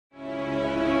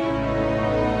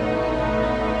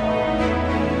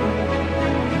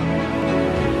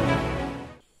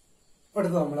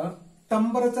അടുത്ത നമ്മള്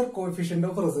temperature coefficient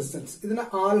of resistance. ഇതിനെ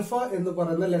ആൽഫ എന്ന്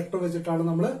പറയുന്ന ലെറ്റർ വെച്ചിട്ടാണ്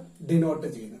നമ്മൾ ഡിനോട്ട്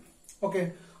ചെയ്യുന്നത്. ഓക്കെ,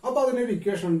 അപ്പൊ അതിനൊരു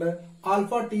ഇക്വേഷൻ ഉണ്ട്.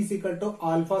 Alpha T equal to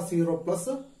alpha 0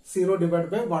 plus 0 divide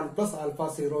by 1 plus alpha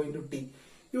 0 into T.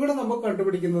 ഇവിടെ നമ്മൾ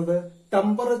കണ്ടുപിടിക്കുന്നത്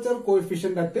temperature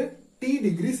coefficient at T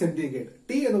degree centigrade.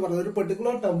 T എന്ന് പറയുന്നത് ഒരു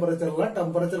പെർട്ടിക്കുലർ ടെമ്പറേച്ചറിലുള്ള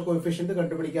ടെമ്പറേച്ചർ കോഎഫിഷ്യന്റ്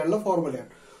കണ്ടുപിടിക്കാനുള്ള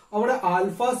ഫോർമുലയാണ്. അവിടെ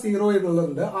ആൽഫ 0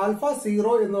 എന്നുള്ളതുണ്ട്. ആൽഫ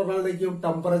 0 എന്ന് പറഞ്ഞാലേക്കും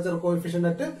temperature coefficient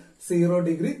at 0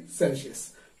 degree Celsius.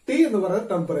 T എന്ന് പറയുന്നത്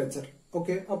ടെമ്പറേച്ചർ.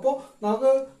 ഓക്കെ, അപ്പോ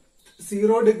നമുക്ക്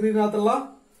 0 ഡിഗ്രിനകത്തുള്ള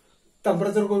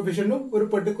ടെമ്പറേച്ചർ കോഎഫിഷ്യന്റും ഒരു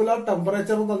പെർട്ടിക്കുലർ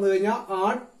ടെമ്പറേച്ചറും തന്നു കഴിഞ്ഞാൽ ആ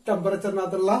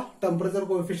ടെമ്പറേച്ചറിനകത്തുള്ള ടെമ്പറേച്ചർ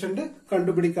കോഎഫിഷ്യന്റ്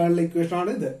കണ്ടുപിടിക്കാനുള്ള ഇക്വേഷൻ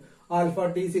ആണ് ഇത്. Alpha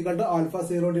T equal to alpha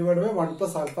 0 divide by 1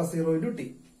 plus alpha 0 into T.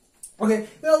 Okay,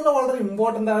 ഇത് വളരെ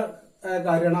ഇമ്പോർട്ടന്റ്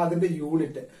കാര്യമാണ്. അതിന്റെ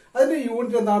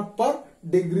യൂണിറ്റ് എന്താണ്? പെർ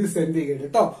ഡിഗ്രി സെന്റിഗ്രേഡ്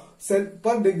കേട്ടോ.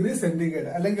 പെർ ഡിഗ്രി സെന്റിഗ്രേഡ്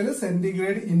അല്ലെങ്കിൽ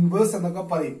സെന്റിഗ്രേഡ് ഇൻവേഴ്സ് എന്നൊക്കെ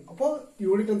പറയും. അപ്പൊ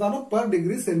യൂണിറ്റ് എന്താണ്? പെർ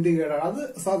ഡിഗ്രി സെന്റിഗ്രേഡ് ആണ്. അത്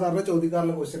സാധാരണ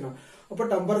ചോദിക്കാറുള്ള ക്വസ്റ്റ്യൻ ആണ്. അപ്പൊ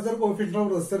ടെമ്പറേച്ചർ കോഎഫിഷ്യന്റ്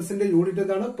ഓഫ് റെസിസ്റ്റൻസിന്റെ യൂണിറ്റ്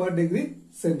എന്താണ്? Per degree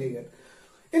centigrade.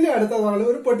 ഇനി അടുത്തതാണ്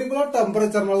ഒരു പെർട്ടിക്കുലർ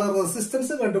ടെമ്പറേച്ചറിനുള്ള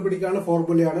റെസിസ്റ്റൻസ് കണ്ടുപിടിക്കാനുള്ള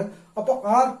ഫോർമുലയാണ്. അപ്പൊ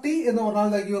ആർ ടി എന്ന്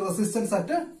പറഞ്ഞാൽ resistance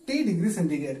at T degree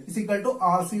centigrade is equal to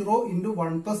R0 into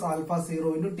 1 plus alpha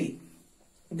 0 into T.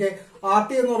 Okay, R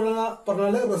T എന്ന്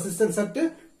പറഞ്ഞാൽ resistance at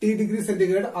T degree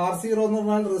centigrade. R0 എന്ന്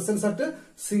പറഞ്ഞാൽ റെസിസ്റ്റൻസ് അറ്റ്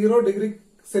 0 ഡിഗ്രി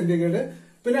സെന്റിഗ്രേഡ്.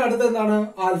 പിന്നെ അടുത്ത എന്താണ്?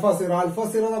 ആൽഫ 0. ആൽഫ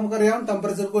 0 നമുക്കറിയാം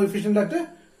temperature coefficient at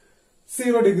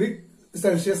 0 degree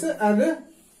Celsius and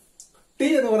T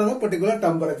എന്ന് പറയുന്നത് പെർട്ടിക്കുലർ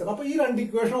ടെമ്പറേച്ചർ. അപ്പൊ ഈ രണ്ട്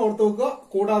ഇക്വേഷൻ ഓർത്ത് വെക്കുക.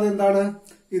 കൂടാതെ എന്താണ്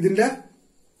ഇതിന്റെ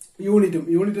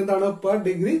യൂണിറ്റ് എന്താണ്? Per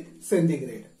degree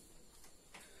centigrade.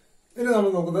 ഇനി നമ്മൾ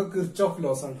നോക്കുന്നത് കിർച്ചോഫ്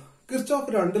ലോസ് ആണ്.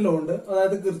 കിർച്ചോഫ് രണ്ട് ലോ ഉണ്ട്.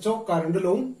 അതായത് കിർച്ചോഫ് കറണ്ട്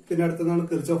ലോവും പിന്നെ അടുത്തതാണ്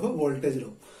Kirchhoff voltage law.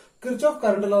 Kirchhoff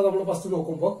current law നമ്മൾ ഫസ്റ്റ്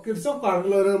നോക്കുമ്പോൾ കിർച്ചോഫ് കറണ്ട്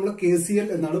ലോ നമ്മൾ KCL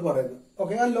എന്നാണ് പറയുന്നത്.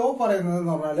 ഓക്കെ, ആ ലോ പറയുന്നത്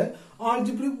എന്ന് പറഞ്ഞാല്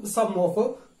algebraic some of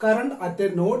current at A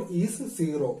node is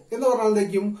 0 എന്ന്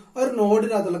പറഞ്ഞാലേക്കും ഒരു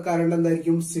നോഡിനകത്തുള്ള കറണ്ട്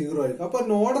എന്തായിരിക്കും? 0 ആയിരിക്കും. അപ്പൊ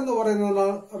നോഡ് എന്ന്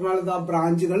പറയുന്നത്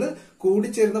ബ്രാഞ്ചുകൾ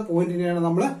കൂടിച്ചേരുന്ന പോയിന്റിനെയാണ്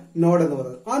നമ്മൾ നോഡ് എന്ന്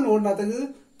പറയുന്നത്. ആ നോഡിനകത്തേക്ക്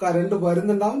കറണ്ട്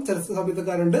വരുന്നുണ്ടാവും, ചില സമയത്ത്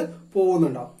കറണ്ട്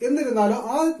പോകുന്നുണ്ടാവും. എന്നിരുന്നാലും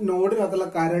ആ നോഡിനകത്തുള്ള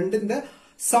കറണ്ടിന്റെ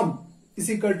some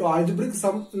is equal to algebraic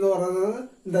some എന്ന് പറയുന്നത്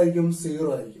എന്തായിരിക്കും? 0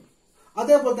 ആയിരിക്കും.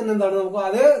 അതേപോലെ തന്നെ എന്താണ് നമുക്ക്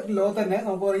അതേ ലോ തന്നെ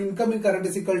നമുക്ക് incoming current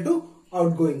is equal two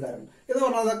out going current എന്ന്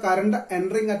പറഞ്ഞാൽ current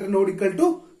entering at node equal to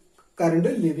current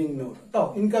living node കേട്ടോ.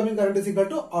 Incoming current is equal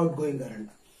two out going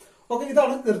current. Okay,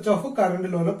 ഇതാണ് കിർച്ചോഫ് കറണ്ട്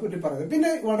ലോനെ പറ്റി പറയുന്നത്. പിന്നെ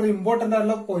വളരെ ഇമ്പോർട്ടന്റ്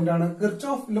ആയിട്ടുള്ള പോയിന്റ് ആണ്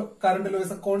Kirchhoff current law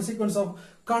is A consequence of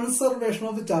conservation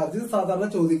of charge. ഇത് സാധാരണ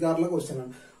ചോദിക്കാറുള്ള ക്വസ്റ്റ്യൻ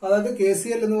ആണ്. അതായത്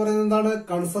KCL എന്ന് പറയുന്നത് എന്താണ്?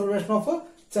 കൺസർവേഷൻ ഓഫ്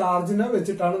ചാർജിനെ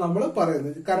വെച്ചിട്ടാണ് നമ്മൾ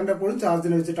പറയുന്നത്. കറണ്ട് എപ്പോഴും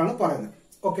ചാർജിനെ വെച്ചിട്ടാണ് പറയുന്നത്.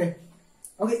 ഓക്കെ,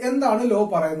 എന്താണ് ലോ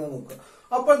പറയുന്നത് നോക്കുക.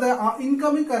 അപ്പോൾ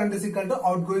incoming current is equal two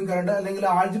out going current അല്ലെങ്കിൽ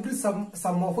algebraic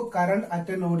some of current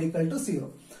at A node equal to 0.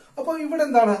 അപ്പൊ ഇവിടെ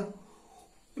എന്താണ്?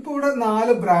 ഇപ്പൊ ഇവിടെ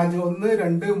 4 ബ്രാഞ്ച് 1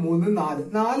 2 3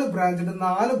 4 ബ്രാഞ്ച് ഉണ്ട്.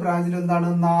 4 ബ്രാഞ്ചിൽ എന്താണ്?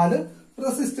 4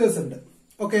 റെസിസ്റ്റേഴ്സ് ഉണ്ട്.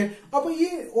 ഓക്കെ, അപ്പൊ ഈ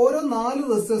ഓരോ 4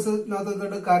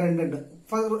 റെസിസ്റ്റേഴ്സിനകത്ത് കറണ്ട് ഉണ്ട്.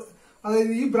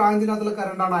 അതായത് ഈ ബ്രാഞ്ചിനകത്തുള്ള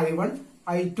കറണ്ടാണ് I1,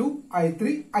 I2,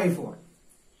 I3, I4.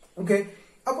 Okay,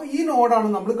 അപ്പൊ ഈ നോഡാണ്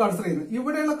നമ്മൾ കൺസിഡർ ചെയ്യുന്നത്.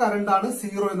 ഇവിടെയുള്ള കറണ്ടാണ്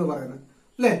 0 എന്ന് പറയുന്നത്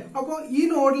അല്ലെ. അപ്പൊ ഈ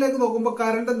നോഡിലേക്ക് നോക്കുമ്പോൾ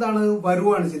കറണ്ട് എന്താണ്?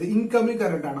 വരുവാണ് ചെയ്തത്. ഇൻകമിംഗ്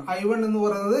കറണ്ട് ആണ്. I1 എന്ന്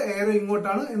പറയുന്നത് ഏറെ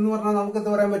ഇങ്ങോട്ടാണ് എന്ന് പറഞ്ഞാൽ നമുക്ക് എന്ത്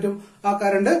പറയാൻ പറ്റും? ആ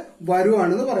കറണ്ട്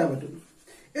വരുവാണെന്ന് പറയാൻ പറ്റും.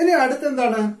 ഇനി അടുത്ത്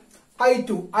എന്താണ്?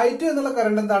 I2 എന്നുള്ള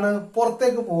കറണ്ട് എന്താണ്?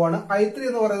 പുറത്തേക്ക് പോവാണ്. I3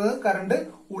 എന്ന് പറയുന്നത് കറണ്ട്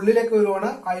ഉള്ളിലേക്ക്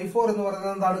വരുവാണ്. I4 എന്ന്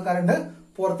പറയുന്നത് എന്താണ്? കറണ്ട്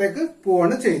പുറത്തേക്ക്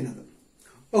പോവാണ് ചെയ്യുന്നത്.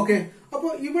 ഓക്കെ, അപ്പൊ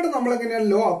ഇവിടെ നമ്മൾ എങ്ങനെയാണ്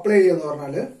ലോ അപ്ലൈ ചെയ്യുന്ന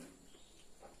പറഞ്ഞാല്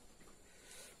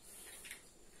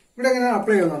ഇവിടെ എങ്ങനെയാണ്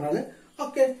അപ്ലൈ ചെയ്യുന്ന പറഞ്ഞാല്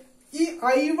ഓക്കെ, ഈ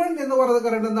I1 എന്ന് പറയുന്ന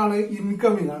കറണ്ട് എന്താണ്?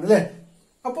 ഇൻകമിംഗ് ആണ് അല്ലെ.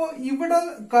 അപ്പോ ഇവിടെ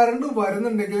കറണ്ട്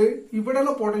വരുന്നുണ്ടെങ്കിൽ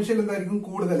ഇവിടെയുള്ള പൊട്ടൻഷ്യൽ എന്തായിരിക്കും?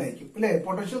 കൂടുതലായിരിക്കും അല്ലെ.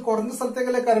 പൊട്ടൻഷ്യൽ കുറഞ്ഞ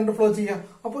സ്ഥലത്തേക്കല്ലേ കറണ്ട് ഫ്ലോ ചെയ്യാം.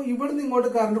 അപ്പൊ ഇവിടുന്ന് ഇങ്ങോട്ട്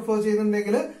കറണ്ട് ഫ്ലോ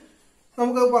ചെയ്യുന്നുണ്ടെങ്കിൽ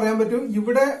നമുക്ക് പറയാൻ പറ്റും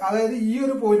ഇവിടെ, അതായത് ഈ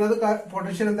ഒരു പോയിന്റ് അത്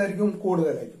പൊട്ടൻഷ്യൽ എന്തായിരിക്കും?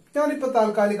 കൂടുതലായിരിക്കും. ഞാനിപ്പോ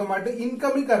താൽക്കാലികമായിട്ട്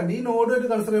ഇൻകമിംഗ് കറണ്ട് ഈ നോഡ് ആയിട്ട്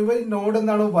കൺസിഡർ ചെയ്യുമ്പോൾ ഈ നോഡ്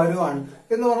എന്താണ്? വരുവാണ്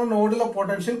എന്ന് പറഞ്ഞാൽ നോഡിലെ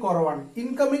പൊട്ടൻഷ്യൽ കുറവാണ്.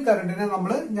 ഇൻകമിംഗ് കറണ്ടിനെ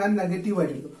ഞാൻ നെഗറ്റീവ്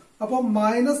ആയിരിക്കും. അപ്പൊ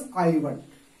 -I1.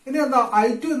 ഇനി എന്താ?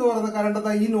 I2 എന്ന് പറയുന്ന കറണ്ട്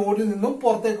എന്താ? ഈ നോഡിൽ നിന്നും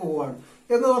പുറത്തേക്ക് പോവാണ്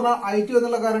എന്ന് പറഞ്ഞാൽ I2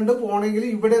 എന്നുള്ള കറണ്ട് പോണെങ്കിൽ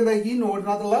ഇവിടെ എന്തായിരിക്കും? ഈ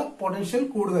നോഡിനകത്തുള്ള പൊട്ടൻഷ്യൽ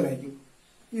കൂടുതലായിരിക്കും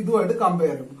ഇതുമായിട്ട്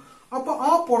കമ്പയർ ചെയ്യും. അപ്പൊ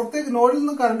ആ പുറത്തേക്ക് നോഡിൽ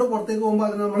നിന്ന് കറണ്ട് പുറത്തേക്ക് പോകുമ്പോൾ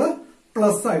അതിന് നമ്മൾ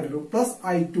പ്ലസ് ആയിട്ടിടും,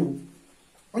 +I2.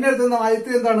 അതിന്റെ അടുത്ത്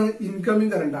I3 എന്താണ്?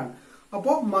 ഇൻകമിംഗ് കറണ്ട് ആണ്.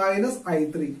 അപ്പോ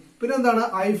 -I3. പിന്നെ എന്താണ്?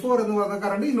 I4 എന്ന് പറയുന്ന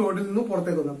കറണ്ട് ഈ നോഡിൽ നിന്ന്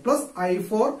പുറത്തേക്ക് വന്നു.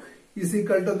 +I4 ഇസ്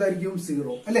ഈക്വൽ ടു എന്തായിരിക്കും?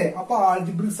 0 അല്ലെ. അപ്പൊ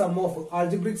ആൾജിബ്രിക് സം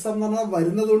എന്ന് പറഞ്ഞാൽ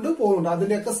വരുന്നതുകൊണ്ട് പോകുന്നുണ്ട്.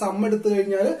 അതിന്റെയൊക്കെ സം എടുത്തു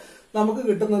കഴിഞ്ഞാൽ നമുക്ക്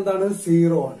കിട്ടുന്ന എന്താണ്?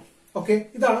 0 ആണ്. ഓക്കെ,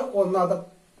 ഇതാണ്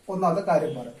ഒന്നാമത്തെ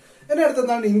കാര്യം പറയുന്നത്. എന്റെ അടുത്ത്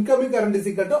എന്താണ്? Incoming current is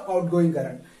equal two out going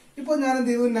current. ഇപ്പൊ ഞാൻ എന്ത്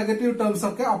ചെയ്തു, നെഗറ്റീവ് ടേംസ്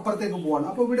ഒക്കെ അപ്പുറത്തേക്ക് പോവാണ്.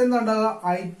 അപ്പൊ ഇവിടെ എന്താ ഉണ്ടാകുക,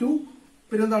 I2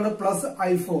 പിന്നെ എന്താണ് plus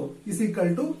I4 is equal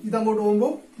to ഇതങ്ങോട്ട്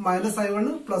പോകുമ്പോൾ മൈനസ് I1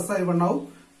 പ്ലസ് I1 ആവും.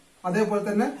 അതേപോലെ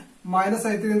തന്നെ മൈനസ്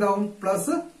I3 എന്താവും,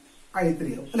 പ്ലസ്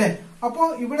I3 ആവും അല്ലെ. അപ്പൊ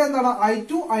ഇവിടെ എന്താണ്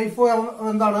I2 I4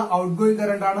 എന്താണ് ഔട്ട് ഗോയിങ്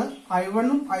കറന്റ് ആണ്, I1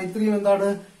 ഉം I3 ഉം എന്താണ്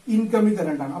ഇൻകമിംഗ്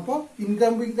കറന്റ് ആണ്. അപ്പൊ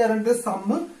incoming current some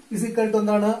is equal to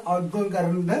എന്താണ് ഔട്ട് ഗോയിങ്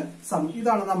കറന്റിന്റെ സം.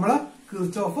 ഇതാണ് നമ്മള്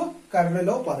കിർച്ചോഫ് കറന്റ്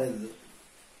ലോ പറയുന്നത്.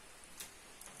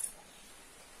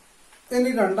 ഇനി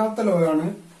രണ്ടാമത്തെ ലോ ആണ്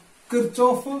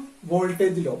കിർച്ചോഫ്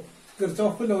വോൾട്ടേജ് ലോ.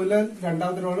 കിർച്ചോഫ് ലോയിലെ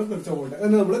രണ്ടാമത്തെ ലോ ആണ് കിർച്ചോഫ് വോൾട്ടേജ്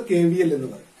എന്ന് നമ്മൾ KVL എന്ന്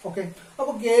പറയും. ഓക്കെ,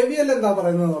 അപ്പൊ KVL എന്താ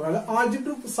പറയുന്നത് പറഞ്ഞാൽ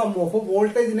algebraic some of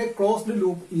voltage in A closed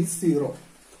loop is 0.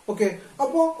 Okay,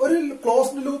 അപ്പോ ഒരു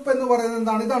ക്ലോസ്ഡ് ലൂപ്പ് എന്ന് പറയുന്നത്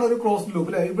എന്താണ്, ഇതാണ് ഒരു ക്ലോസ്ഡ് ലൂപ്പ്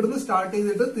അല്ലെ. ഇവിടുന്ന് സ്റ്റാർട്ട്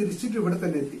ചെയ്തിട്ട് തിരിച്ചിട്ട് ഇവിടെ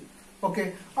തന്നെ എത്തി. ഓക്കെ,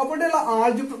 അവിടെയുള്ള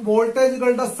ആൾജിബ്രിക്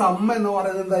വോൾട്ടേജുകളുടെ സം എന്ന്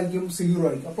പറയുന്നത് എന്തായിരിക്കും, 0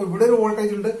 ആയിരിക്കും. അപ്പൊ ഇവിടെ ഒരു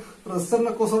വോൾട്ടേജ് ഉണ്ട്, റെസിസ്റ്ററിന്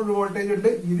അക്രോസ് ഒരു വോൾട്ടേജ് ഉണ്ട്,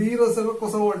 ഇത് ഈ റെസിസ്റ്ററിന്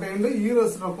അക്രോസ് വോൾട്ടേജ് ഉണ്ട്, ഈ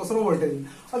റെസിസ്റ്ററിന് അക്രോസ് വോൾട്ടേജ്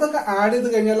ഉണ്ട്. അതൊക്കെ ആഡ് ചെയ്ത്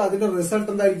കഴിഞ്ഞാൽ അതിന്റെ റിസൾട്ട്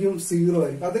എന്തായിരിക്കും, 0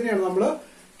 ആയിരിക്കും. അതിനെയാണ് നമ്മൾ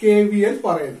KVL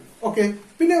പറയുന്നത്. ഓക്കെ,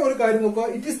 പിന്നെ ഒരു കാര്യം നോക്കുക,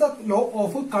 it is the law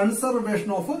of conservation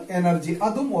of energy.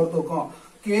 അതും ഓർത്ത് നോക്കുക.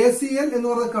 KCL എന്ന്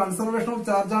പറയുന്നത് കൺസർവേഷൻ ഓഫ്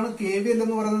ചാർജ് ആണ്, KVL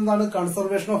എന്ന് പറയുന്നത് എന്താണ്,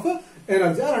 കൺസർവേഷൻ ഓഫ്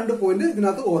എനർജി. ആ 2 പോയിന്റ്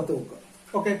ഇതിനകത്ത് ഓർത്ത് നോക്കുക.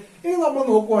 ഓക്കെ, ഇനി നമ്മൾ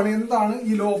നോക്കുവാണെങ്കിൽ എന്താണ്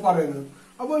ഈ ലോ പറയുന്നത്.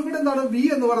 അപ്പൊ ഇവിടെ എന്താണ് V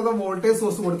എന്ന് പറയുന്ന വോൾട്ടേജ്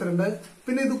സോഴ്സ് കൊടുത്തിട്ടുണ്ട്.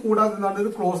 പിന്നെ ഇത് കൂടാതെ എന്താണ്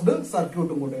ഒരു ക്ലോസ്ഡ്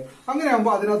സർക്യൂട്ടും കൂടെ.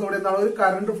 അങ്ങനെയാകുമ്പോൾ അതിനകത്തോടെ എന്താണ് ഒരു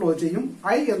കറണ്ട് ഫ്ലോ ചെയ്യും,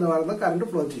 I എന്ന് പറയുന്ന കറണ്ട്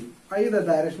ഫ്ലോ ചെയ്യും. I യുടെ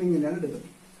ഡയറക്ഷൻ ഇങ്ങനെയാണ് എടുക്കുന്നത്.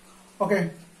 ഓക്കെ,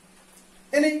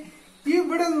 ഇനി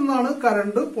ഇവിടെ നിന്നാണ്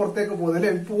കറണ്ട് പുറത്തേക്ക് പോകുന്നത്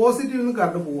അല്ലെ, പോസിറ്റീവ് നിന്ന്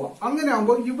കറണ്ട് പോവുക. അങ്ങനെ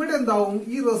ആകുമ്പോൾ ഇവിടെ എന്താവും,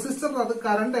 ഈ റെസിസ്റ്ററിനകത്ത്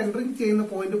കറണ്ട് എൻട്രിങ് ചെയ്യുന്ന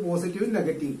പോയിന്റ് പോസിറ്റീവ്,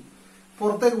 നെഗറ്റീവ്,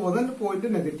 പുറത്തേക്ക് പോകുന്ന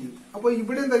പോയിന്റ് നെഗറ്റീവ്. അപ്പൊ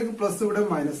ഇവിടെ എന്തായിരിക്കും പ്ലസ്, ഇവിടെ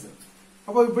മൈനസ്.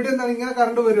 അപ്പൊ ഇവിടെ എന്താണ് ഇങ്ങനെ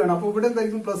കറണ്ട് വരികയാണ്. അപ്പൊ ഇവിടെ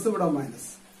എന്തായിരിക്കും പ്ലസ്, ഇവിടെ മൈനസ്.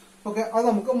 ഓക്കെ, അത്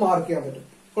നമുക്ക് മാർക്ക് ചെയ്യാൻ പറ്റും.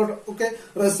 ഓക്കെ,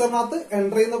 റെസിസ്റ്ററിനകത്ത്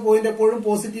എൻട്രി ചെയ്യുന്ന പോയിന്റ് എപ്പോഴും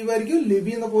പോസിറ്റീവ് ആയിരിക്കും, ലീവ്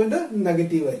ചെയ്യുന്ന പോയിന്റ്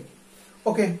നെഗറ്റീവ് ആയിരിക്കും.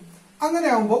 ഓക്കെ, അങ്ങനെ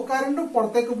ആകുമ്പോൾ കറണ്ട്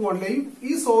പുറത്തേക്ക് പോകണില്ല.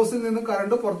 ഈ സോഴ്സിൽ നിന്ന്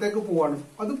കറണ്ട് പുറത്തേക്ക് പോവാണ്.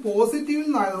 അത് പോസിറ്റീവിൽ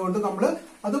നിന്നായതുകൊണ്ട് നമ്മൾ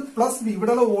അത് പ്ലസ് V,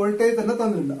 ഇവിടെയുള്ള വോൾട്ടേജ് തന്നെ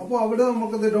തന്നിട്ടുണ്ട്. അപ്പൊ അവിടെ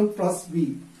നമുക്ക് തരും പ്ലസ് V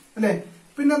അല്ലെ.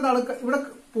 പിന്നെ എന്താണ്, ഇവിടെ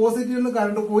പോസിറ്റീവിൽ നിന്ന്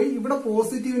കറണ്ട് പോയി, ഇവിടെ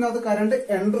പോസിറ്റീവിനകത്ത് കറണ്ട്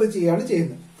എൻട്രി ചെയ്യാണ്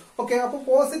ചെയ്യുന്നത്. ഓക്കെ, അപ്പൊ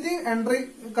പോസിറ്റീവ്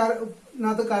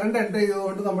എൻട്രിനകത്ത് കറണ്ട് എൻട്രി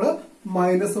ചെയ്തതുകൊണ്ട് നമ്മൾ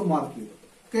മൈനസ് മാർക്ക് ചെയ്തു.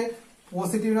 ഓക്കെ,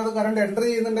 പോസിറ്റീവിനകത്ത് കറണ്ട് എൻട്രി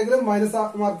ചെയ്യുന്നുണ്ടെങ്കിൽ മൈനസ്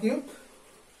മാർക്ക് ചെയ്യും,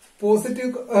 പോസിറ്റീവ്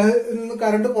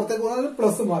കറണ്ട് പുറത്തേക്ക് പോകുന്നത്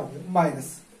പ്ലസ് മാർക്ക്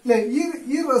മൈനസ് അല്ലെ.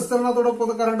 ഈ റെസിസ്റ്ററിനകത്തോടെ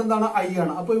പോകുന്ന കറണ്ട് എന്താണ്, I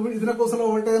ആണ്. അപ്പൊ ഇതിനെ കുറിച്ചുള്ള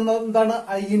വോൾട്ടേജ് എന്താണ്,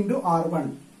 I into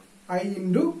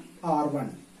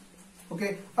R1. ഓക്കെ,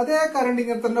 അതേ കറണ്ട്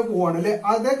ഇങ്ങനെ തന്നെ പോവാണ് അല്ലെ.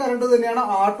 അതേ കറണ്ട് തന്നെയാണ്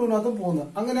R2നകത്തും പോകുന്നത്.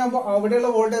 അങ്ങനെ ആകുമ്പോൾ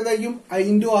അവിടെയുള്ള വോൾട്ടേജ് ആയിരിക്കും I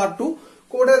into R2.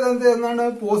 കൂടെ എന്താണ്,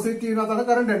 പോസിറ്റീവിനകത്താണ്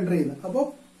കറണ്ട് എൻട്രി ചെയ്യുന്നത്. അപ്പൊ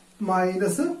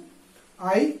മൈനസ്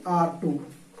IR2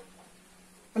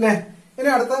 അല്ലെ. ഇനി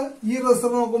അടുത്ത ഈ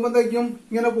റെസിസ്റ്റർ നോക്കുമ്പോഴത്തേക്കും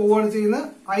ഇങ്ങനെ പോവുകയാണ് ചെയ്യുന്നത്,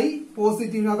 I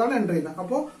പോസിറ്റീവിനകത്താണ് എൻട്രി ചെയ്യുന്നത്.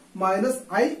 അപ്പോ minus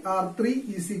IR3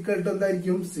 is equal to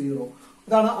എന്തായിരിക്കും, 0.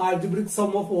 ഇതാണ് ആൾജിബ്രിക്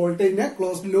സം ഓഫ് വോൾട്ടേജിനെ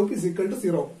closed loop is equal to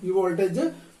 0. ഈ വോൾട്ടേജ്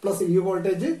പ്ലസ് ഈ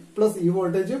വോൾട്ടേജ് പ്ലസ് ഈ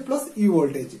വോൾട്ടേജ് പ്ലസ് ഈ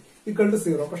വോൾട്ടേജ് ഈക്വൽ ടു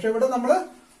 0. പക്ഷെ ഇവിടെ നമ്മൾ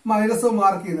മൈനസ്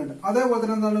മാർക്ക് ചെയ്യുന്നുണ്ട്. അതേപോലെ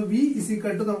തന്നെ എന്താണ്, V ഈസ്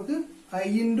ഈക്വൽ ടു നമുക്ക് I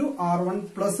into R1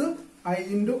 plus I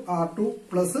into R2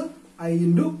 plus I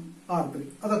into R3.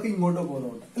 അതൊക്കെ ഇങ്ങോട്ട്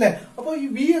പോകുന്നുണ്ട് അല്ലെ. അപ്പൊ ഈ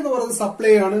V എന്ന് പറയുന്നത്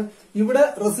സപ്ലൈ ആണ്. ഇവിടെ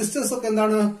റെസിസ്റ്റൻസ് ഒക്കെ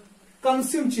എന്താണ്,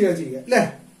 കൺസ്യൂം ചെയ്യുക അല്ലെ.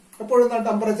 അപ്പോഴും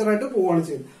ടെമ്പറേച്ചർ ആയിട്ട് പോവുകയാണ്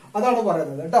ചെയ്യുന്നത്. അതാണ്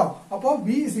പറയുന്നത് കേട്ടോ. അപ്പൊ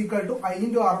V is equal to I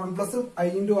into R1 plus I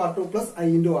into R2 plus I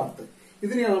into R3.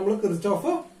 ഇതിനെയാണ് നമ്മൾ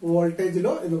കിർച്ചോഫ് വോൾട്ടേജ്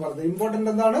ലോ എന്ന് പറയുന്നത്.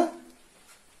 ഇമ്പോർട്ടന്റ് എന്താണ്,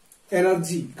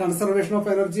 എനർജി, കൺസർവേഷൻ ഓഫ്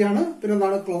എനർജി ആണ്. പിന്നെ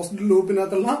എന്താണ്, closed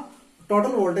ലൂപ്പിനകത്തുള്ള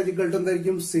total voltage equal to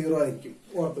എന്തായിരിക്കും, 0 ആയിരിക്കും.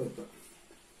 ഓർത്ത് വെക്കുക.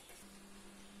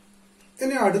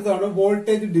 ഇനി അടുത്താണ്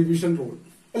വോൾട്ടേജ് ഡിവിഷൻ റൂൾ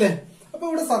അല്ലെ. അപ്പൊ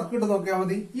ഇവിടെ സർക്യൂട്ട് നോക്കിയാൽ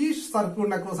മതി. ഈ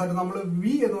സർക്യൂട്ടിന് അക്രോസ് ആയിട്ട് നമ്മൾ V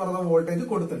എന്ന് പറയുന്ന വോൾട്ടേജ്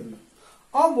കൊടുത്തിട്ടുണ്ട്.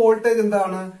 ആ വോൾട്ടേജ്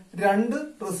എന്താണ്, 2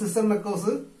 റെസിസ്റ്ററിന്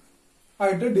അക്രോസ്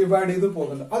ആയിട്ട് ഡിവൈഡ് ചെയ്ത്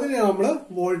പോകുന്നുണ്ട്. അതിനെയാണ് നമ്മൾ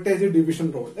വോൾട്ടേജ് ഡിവിഷൻ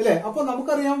റൂൾ അല്ലെ. അപ്പൊ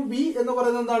നമുക്കറിയാം V എന്ന്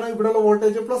പറയുന്നത് എന്താണ്, ഇവിടെയുള്ള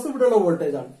വോൾട്ടേജ് പ്ലസ് ഇവിടെയുള്ള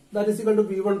വോൾട്ടേജ് ആണ്. That is equal to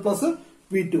V1 plus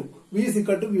V2. V is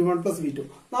equal to V1 plus V2.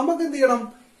 നമുക്ക് എന്ത് ചെയ്യണം,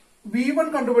 V1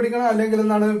 കണ്ടുപിടിക്കണം, അല്ലെങ്കിൽ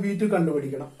എന്താണ് V2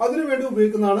 കണ്ടുപിടിക്കണം. അതിനുവേണ്ടി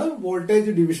ഉപയോഗിക്കുന്നതാണ്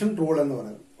വോൾട്ടേജ് ഡിവിഷൻ റൂൾ എന്ന്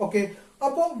പറയുന്നത്. ഓക്കെ,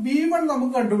 അപ്പോ V1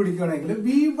 നമുക്ക് കണ്ടുപിടിക്കുകയാണെങ്കിൽ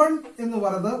V1 എന്ന്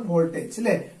പറയുന്നത് വോൾട്ടേജ്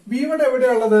അല്ലെ. V1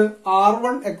 എവിടെയുള്ളത്,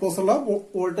 R1 അക്രോസ് ഉള്ള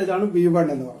വോൾട്ടേജ് ആണ് V1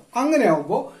 എന്ന് പറയുന്നത്.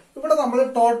 അങ്ങനെയാവുമ്പോ ഇവിടെ നമ്മൾ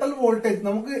ടോട്ടൽ വോൾട്ടേജ്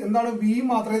നമുക്ക് എന്താണ്, V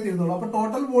മാത്രമേ തീരുന്നുള്ളൂ. അപ്പൊ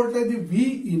total voltage V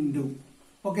into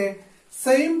okay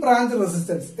same branch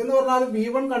resistance എന്ന് പറഞ്ഞാൽ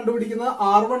V1 കണ്ടുപിടിക്കുന്നത്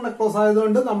R1 അക്രോസ്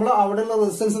ആയതുകൊണ്ട് നമ്മൾ അവിടെയുള്ള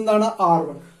റെസിസ്റ്റൻസ് എന്താണ്,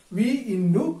 R1. V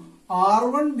into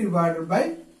R1 divided by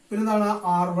പിന്നെ എന്താണ്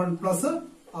R1 പ്ലസ്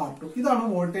R2. ഇതാണ്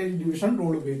വോൾട്ടേജ് ഡിവിഷൻ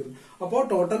റൂൾ ഉപയോഗിക്കുന്നത്. അപ്പോൾ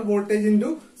total voltage into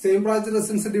same branch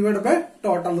resistance divide by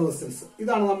total resistance.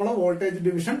 ഇതാണ് നമ്മൾ വോൾട്ടേജ്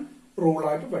ഡിവിഷൻ റൂൾ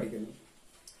ആയിട്ട് പഠിക്കുന്നത്.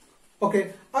 ഓക്കെ,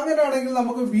 അങ്ങനെയാണെങ്കിൽ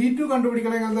നമുക്ക് V2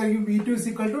 കണ്ടുപിടിക്കണമെങ്കിൽ എന്തായിരിക്കും? V2 is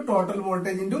equal to total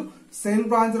voltage into same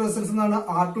branch resistance എന്നാണ്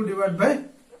R2 divided by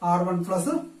R1 plus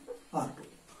R2.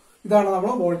 ഇതാണ്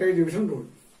നമ്മുടെ വോൾട്ടേജ് ഡിവിഷൻ റൂൾ.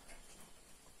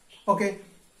 ഓക്കെ,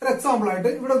 ഒരു എക്സാമ്പിൾ ആയിട്ട്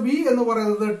ഇവിടെ V എന്ന്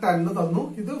പറയുന്നത് 10 തന്നു,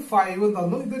 ഇത് 5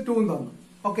 തന്നു, ഇത് 2 തന്നു.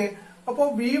 ഓക്കെ, അപ്പോ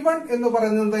V1 എന്ന്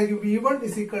പറയുന്നത് എന്തായിരിക്കും? V1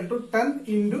 is equal to 10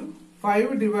 into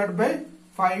 5 divided by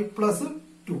 5 plus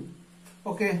 2.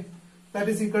 Okay, that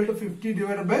is equal to 50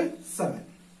 divided by 7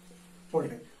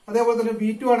 voltage. അതേപോലെ തന്നെ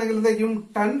V2 ആണെങ്കിൽ എന്തായിരിക്കും?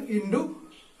 10 into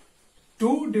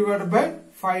 2 divided by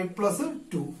 5 plus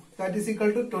 2. That is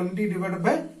equal to 20 divided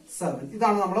by 7.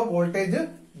 ഇതാണ് നമ്മുടെ വോൾട്ടേജ്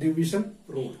ഡിവിഷൻ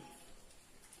റൂൾ.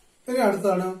 ഇനി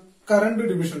അടുത്താണ് കറണ്ട്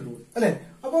ഡിവിഷൻ റൂൾ അല്ലെ.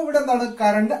 അപ്പൊ ഇവിടെ എന്താണ്?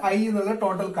 കറണ്ട് I എന്നുള്ള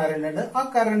ടോട്ടൽ കറണ്ട് ഉണ്ട്. ആ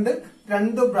കറണ്ട്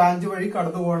രണ്ട് ബ്രാഞ്ച് വഴി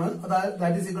കടന്നു പോവാണ്. അതായത്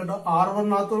that is equal to R1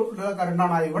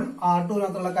 കറണ്ടാണ് I1, R2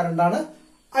 കറണ്ടാണ്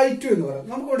I2 എന്ന് പറയുന്നത്.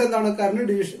 നമുക്ക് ഇവിടെ എന്താണ്? കറണ്ട്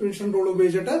ഡിവിഷൻ റൂൾ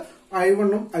ഉപയോഗിച്ചിട്ട്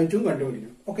I1 ഉം I2 ഉം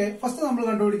കണ്ടുപിടിക്കണം. ഓക്കെ, ഫസ്റ്റ് നമ്മൾ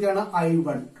കണ്ടുപിടിക്കുകയാണ്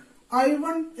I1.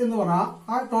 I1 എന്ന് പറഞ്ഞാൽ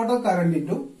ആ ടോട്ടൽ കറണ്ട്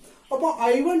ഇൻറ്റു, അപ്പൊ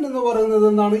I1 എന്ന് പറയുന്നത്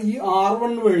എന്താണ്? ഈ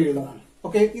R1 വഴിയുള്ളതാണ്.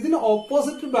 ഓക്കെ, ഇതിന്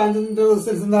ഓപ്പോസിറ്റ് ബ്രാഞ്ചിന്റെ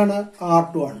റെസിസ്റ്റൻസ് എന്താണ്?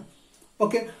 R2 ആണ്.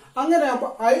 ഓക്കെ, അങ്ങനെ അപ്പൊ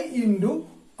I into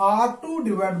R2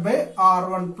 divided by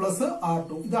R1 plus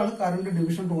R2. ഇതാണ് കറണ്ട്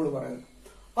ഡിവിഷൻ റൂൾ പറയുന്നത്.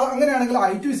 അങ്ങനെയാണെങ്കിൽ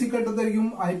I2 is equal to എന്തായിരിക്കും?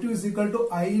 I2 is equal to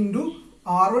I into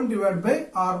R1 divided by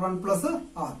R1 plus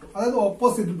R2. അതായത്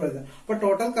opposite branch. അപ്പൊ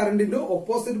total current into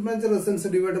opposite branch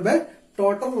resistance divide by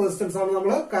total resistance ആണ്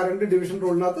നമ്മൾ current division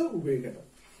റൂളിനകത്ത് ഉപയോഗിക്കേണ്ടത്.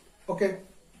 Okay,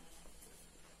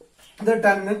 ഇത്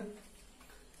 10,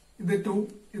 ഇത് 2,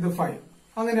 ഇത് 5.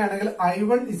 അങ്ങനെയാണെങ്കിൽ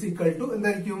I1 is equal to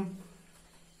എന്തായിരിക്കും?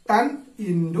 10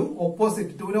 into opposite,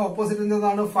 2 opposite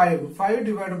എന്താണ്? 5. 5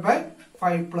 divided by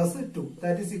 5 plus 2.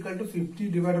 That is equal to 50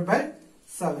 divided by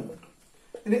 7.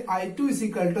 ഇനി I2 is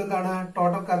equal to എന്താണ്?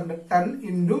 ടോട്ടൽ കറണ്ട് 10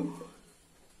 into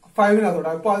 5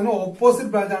 അപ്പൊ അതിന്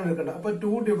ഓപ്പോസിറ്റ് ബ്രാഞ്ച് ആണ് എടുക്കേണ്ടത്. അപ്പൊ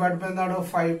 2 divided by എന്താണ്?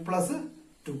 5 plus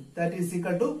 2. That is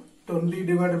equal to 20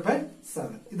 divided by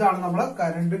 7. ഇതാണ് നമ്മുടെ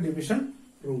current division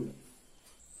rule.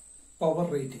 Power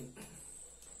rating.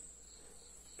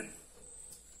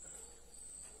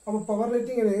 അപ്പൊ പവർ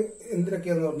റേറ്റിംഗ്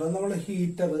എന്തിനൊക്കെയാന്ന് പറഞ്ഞാൽ നമ്മൾ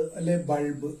ഹീറ്റർ അല്ലെ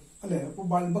ബൾബ് അല്ലെ. അപ്പൊ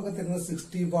ബൾബൊക്കെ തരുന്നത്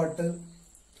 60 വാട്ട്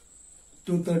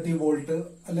 230 വോൾട്ട്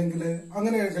അല്ലെങ്കിൽ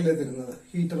അങ്ങനെയൊക്കെയല്ലേ തരുന്നത്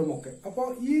ഹീറ്ററും ഒക്കെ. അപ്പൊ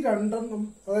ഈ രണ്ടെണ്ണം,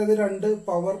 അതായത് രണ്ട്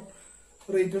പവർ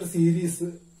റേറ്റഡ് സീരീസ്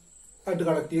ആയിട്ട്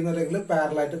കണക്ട് ചെയ്യുന്ന അല്ലെങ്കിൽ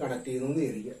പാരലായിട്ട് കണക്ട് ചെയ്യുന്നു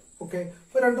വിചാരിക്കുക. ഓക്കെ,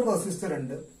 ഇപ്പൊ രണ്ട് റെസിസ്റ്റർ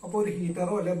ഉണ്ട്. അപ്പൊ ഒരു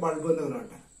ഹീറ്ററോ അല്ലെങ്കിൽ ബൾബ്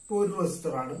എന്നതിനാട്ടെ. ഇപ്പൊ ഒരു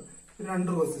റെസിസ്റ്റർ ആണ്,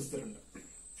 രണ്ട് റെസിസ്റ്റർ ഉണ്ട്.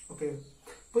 ഓക്കെ,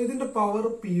 അപ്പൊ ഇതിന്റെ പവർ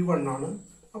P1 ആണ്.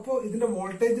 അപ്പോ ഇതിന്റെ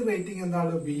വോൾട്ടേജ് റേറ്റിംഗ്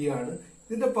എന്താണ്? V ആണ്.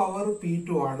 ഇതിന്റെ പവർ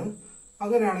P2 ആണ്.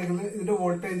 അങ്ങനെയാണെങ്കിൽ ഇതിന്റെ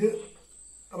വോൾട്ടേജ്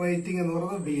റേറ്റിംഗ് എന്ന്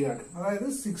പറയുന്നത് V ആണ്. അതായത്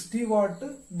 60 വാട്ട്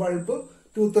ബൾബ്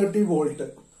 230 വോൾട്ട്,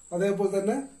 അതേപോലെ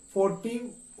തന്നെ 40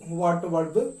 വാട്ട്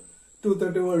ബൾബ്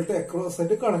 230 വോൾട്ട് അക്രോസ്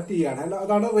ആയിട്ട് കണക്ട് ചെയ്യാണ്.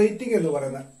 അതാണ് റേറ്റിംഗ് എന്ന്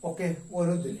പറയുന്നത്. ഓക്കെ,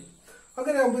 ഓരോ ഇതിന്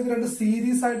അങ്ങനെ ആകുമ്പോൾ ഇത് രണ്ട്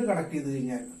സീരീസ് ആയിട്ട് കണക്ട് ചെയ്ത്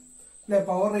കഴിഞ്ഞാൽ അല്ലെ,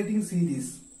 power rating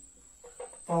series,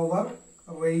 power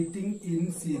rating in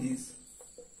series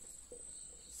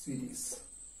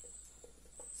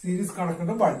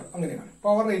connected bulb അങ്ങനെയാണ്.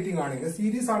 പവർ റേറ്റിംഗ് ആണെങ്കിൽ,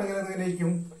 സീരീസ് ആണെങ്കിൽ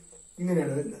എങ്ങനെയായിരിക്കും?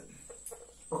 ഇങ്ങനെയാണ് വരുന്നത്.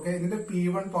 ഓക്കെ, ഇതിന്റെ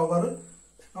P1 പവർ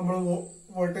നമ്മൾ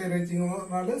വോൾട്ടേജ് റേറ്റിംഗ് എന്ന്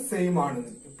പറഞ്ഞാൽ സെയിം ആണ്.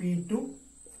 P2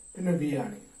 പിന്നെ V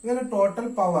ആണ്. ഇങ്ങനെ ടോട്ടൽ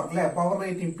പവർ അല്ലെ, power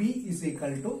rating P is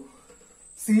equal to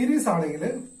series ആണെങ്കിൽ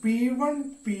P1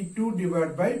 P2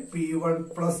 divide by P1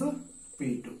 plus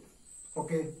P2.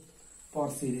 Okay, power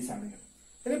series ആണെങ്കിൽ.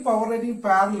 ഇനി പവർ റേറ്റിംഗ്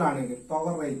പാരലൽ ആണെങ്കിൽ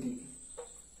power rating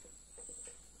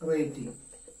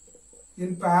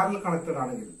in parallel connected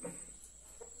ആണെങ്കിൽ,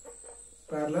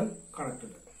 പാരലൽ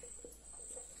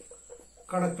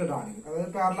കണക്റ്റഡ് ആണെങ്കിൽ,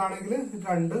 അതായത് പാരലൽ ആണെങ്കിൽ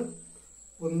 2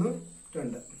 1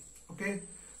 2. ഓക്കെ,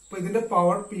 അപ്പൊ ഇതിന്റെ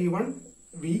പവർ P1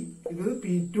 V, ഇത്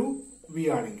P2 V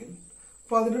ആണെങ്കിൽ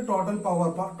അപ്പൊ അതിന്റെ total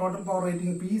power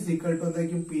rating P is equal to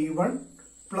എന്തായിരിക്കും? P1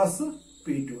 പ്ലസ്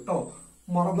P2 കേട്ടോ.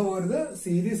 മറന്നു പോരുത്,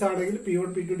 സീരീസ് ആണെങ്കിൽ P1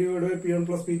 P2 divide by P1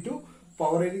 plus P2.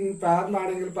 Power rating parallel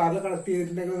ആണെങ്കിൽ പാരലൽ കണക്ട്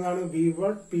ചെയ്തിട്ടുണ്ടെങ്കിൽ എന്താണ്?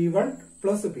 P1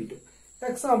 plus P2.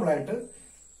 എക്സാമ്പിൾ ആയിട്ട്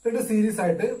ഇതിന്റെ സീരീസ്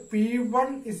ആയിട്ട് P1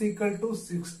 is equal to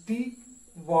 60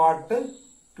 what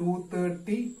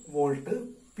 230 volt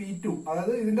P2,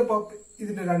 അതായത്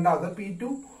ഇതിന്റെ രണ്ടാമത് P2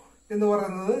 എന്ന്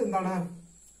പറയുന്നത് എന്താണ്?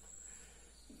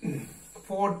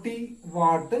 40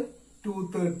 വാട്ട്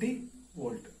 230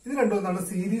 വോൾട്ട്. ഇത് രണ്ടും എന്താണ്?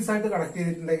 സീരീസ് ആയിട്ട് കണക്ട്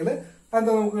ചെയ്തിട്ടുണ്ടെങ്കിൽ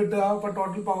എന്താ നമുക്ക് കിട്ടുക? അപ്പൊ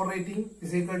total power rating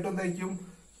is equal to എന്തായിരിക്കും?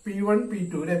 P1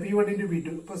 P2 അല്ലെ, P1 into P2.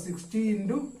 ഇപ്പൊ 60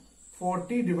 into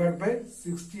 40 divided by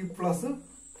 60 plus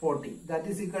 40. That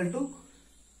is equal to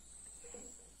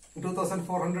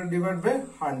 2400 divided by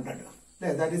 100. അല്ലെ,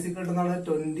 that is equal to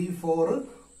 24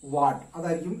 what.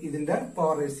 അതായിരിക്കും ഇതിന്റെ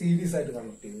പവർ സീരീസ് ആയിട്ട്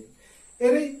കണക്ട് ചെയ്തത്.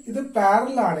 ഇനി ഇത്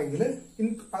പാരലൽ ആണെങ്കിൽ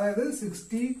അതായത്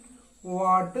 60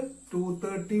 വാട്ട്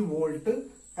 230 വോൾട്ട്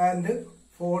ആൻഡ്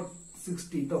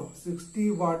 60 ട്ടോ 60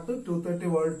 വാട്ട്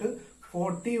 230 വോൾട്ട്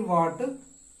 40 വാട്ട്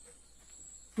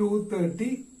 230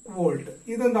 വോൾട്ട്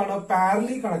ഇതെന്താണ്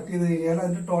പാരലി കണക്ട് ചെയ്ത് കഴിഞ്ഞാൽ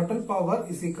അതിന്റെ total power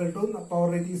is equal to power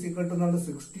rate is equal to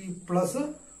 60 plus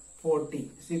 40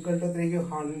 is equal to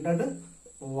 100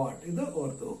 what ഇത്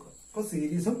ഓർത്ത് നോക്കുക. അപ്പൊ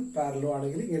സീരീസും പാരലും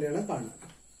ആണെങ്കിൽ ഇങ്ങനെയാണ് കാണുക.